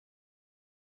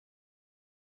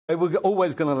They were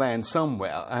always going to land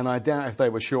somewhere, and I doubt if they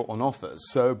were short on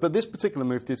offers. So, but this particular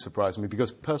move did surprise me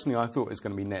because personally I thought it was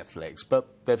going to be Netflix,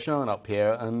 but they've shown up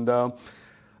here, and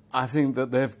I think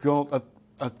that they've got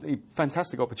a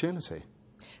fantastic opportunity.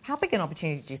 How big an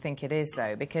opportunity do you think it is,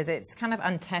 though? Because it's kind of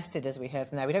untested, as we heard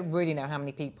from there. We don't really know how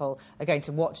many people are going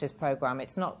to watch this programme.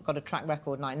 It's not got a track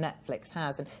record like Netflix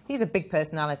has. And these are big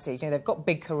personalities. You know, they've got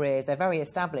big careers. They're very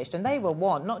established. And they will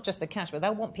want not just the cash, but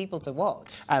they'll want people to watch.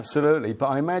 Absolutely. But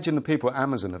I imagine the people at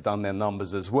Amazon have done their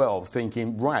numbers as well,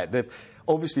 thinking, right, they've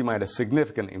obviously made a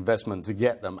significant investment to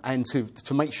get them and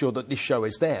to make sure that this show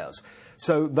is theirs.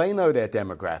 So they know their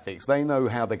demographics. They know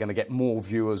how they're going to get more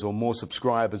viewers or more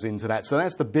subscribers into that. So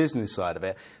that's the business side of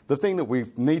it. The thing that we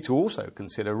need to also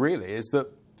consider, really, is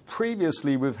that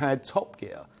previously we've had Top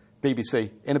Gear, BBC,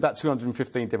 in about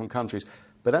 215 different countries.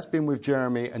 But that's been with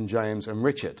Jeremy and James and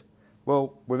Richard.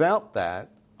 Well, without that,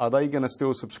 are they going to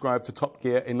still subscribe to Top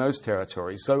Gear in those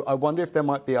territories? So I wonder if there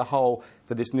might be a hole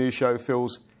that this new show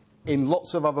fills in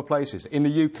lots of other places. In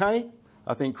the UK,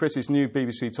 I think Chris's new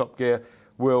BBC Top Gear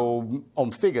will, on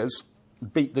figures,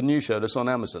 beat the new show that's on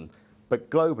Amazon.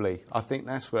 But globally, I think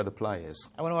that's where the play is.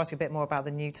 I want to ask you a bit more about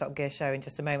the new Top Gear show in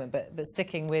just a moment, but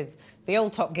sticking with the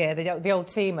old Top Gear, the old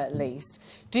team at least,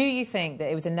 do you think that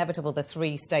it was inevitable the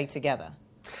three stay together?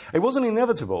 It wasn't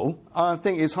inevitable. I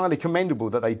think it's highly commendable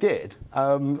that they did.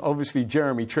 Obviously,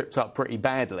 Jeremy tripped up pretty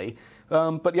badly.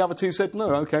 But the other two said,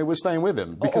 no, OK, we're staying with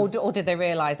him. Or did they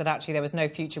realise that actually there was no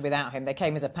future without him? They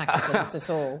came as a package, not at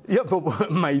all. Yeah,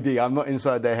 but maybe. I'm not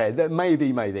inside their head.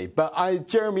 Maybe. But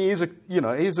Jeremy is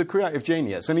he's a creative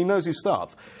genius and he knows his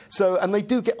stuff. So, and they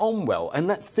do get on well. And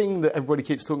that thing that everybody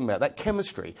keeps talking about, that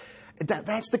chemistry,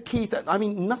 that's the key. I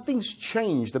mean, nothing's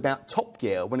changed about Top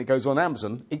Gear when it goes on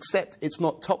Amazon, except it's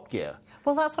not Top Gear.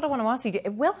 Well, that's what I want to ask you.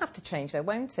 It will have to change, though,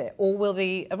 won't it? Or will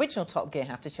the original Top Gear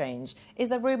have to change? Is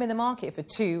there room in the market for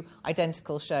two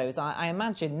identical shows? I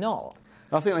imagine not.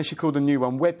 I think they should call the new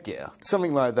one Web Gear,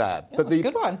 something like that. Yeah, but that's a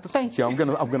good one. Thank you. I'm going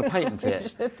to patent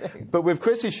it. But with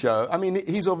Chris's show, I mean,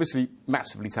 he's obviously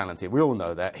massively talented. We all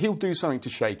know that. He'll do something to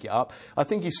shake it up. I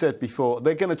think he said before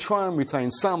they're going to try and retain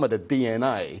some of the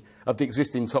DNA of the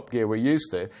existing Top Gear we're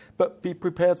used to, but be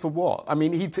prepared for what? I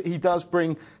mean, he does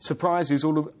bring surprises.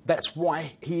 That's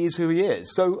why he is who he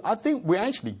is. So I think we're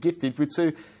actually gifted with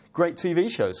two great TV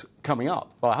shows coming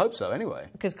up. Well, I hope so, anyway.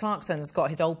 Because Clarkson's got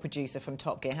his old producer from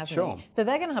Top Gear, hasn't he? So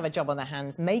they're going to have a job on their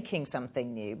hands making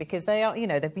something new because they are, you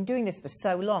know, they've been doing this for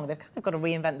so long. They've kind of got to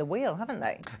reinvent the wheel, haven't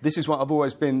they? This is what I've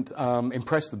always been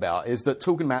impressed about, is that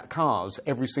talking about cars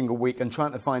every single week and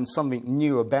trying to find something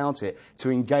new about it to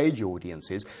engage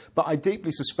audiences. But I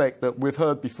deeply suspect that we've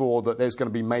heard before that there's going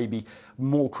to be maybe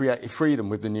more creative freedom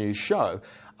with the new show.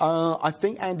 I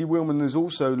think Andy Willman has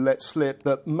also let slip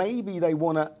that maybe they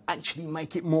want to actually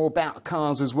make it more about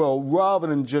cars as well, rather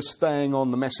than just staying on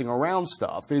the messing around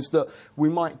stuff, is that we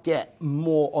might get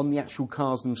more on the actual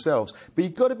cars themselves. But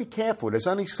you've got to be careful. There's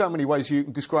only so many ways you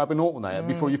can describe an alternator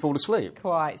before you fall asleep.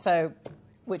 Quite. So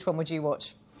which one would you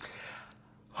watch?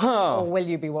 Huh. Or will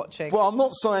you be watching? Well, I'm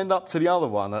not signed up to the other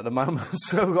one at the moment,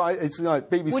 so it's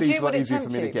like BBC's a lot easier for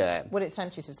me to get. Would it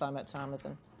tempt you to sign up to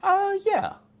Amazon?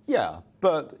 Yeah.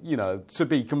 But, you know, to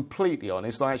be completely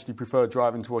honest, I actually prefer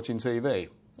driving to watching TV.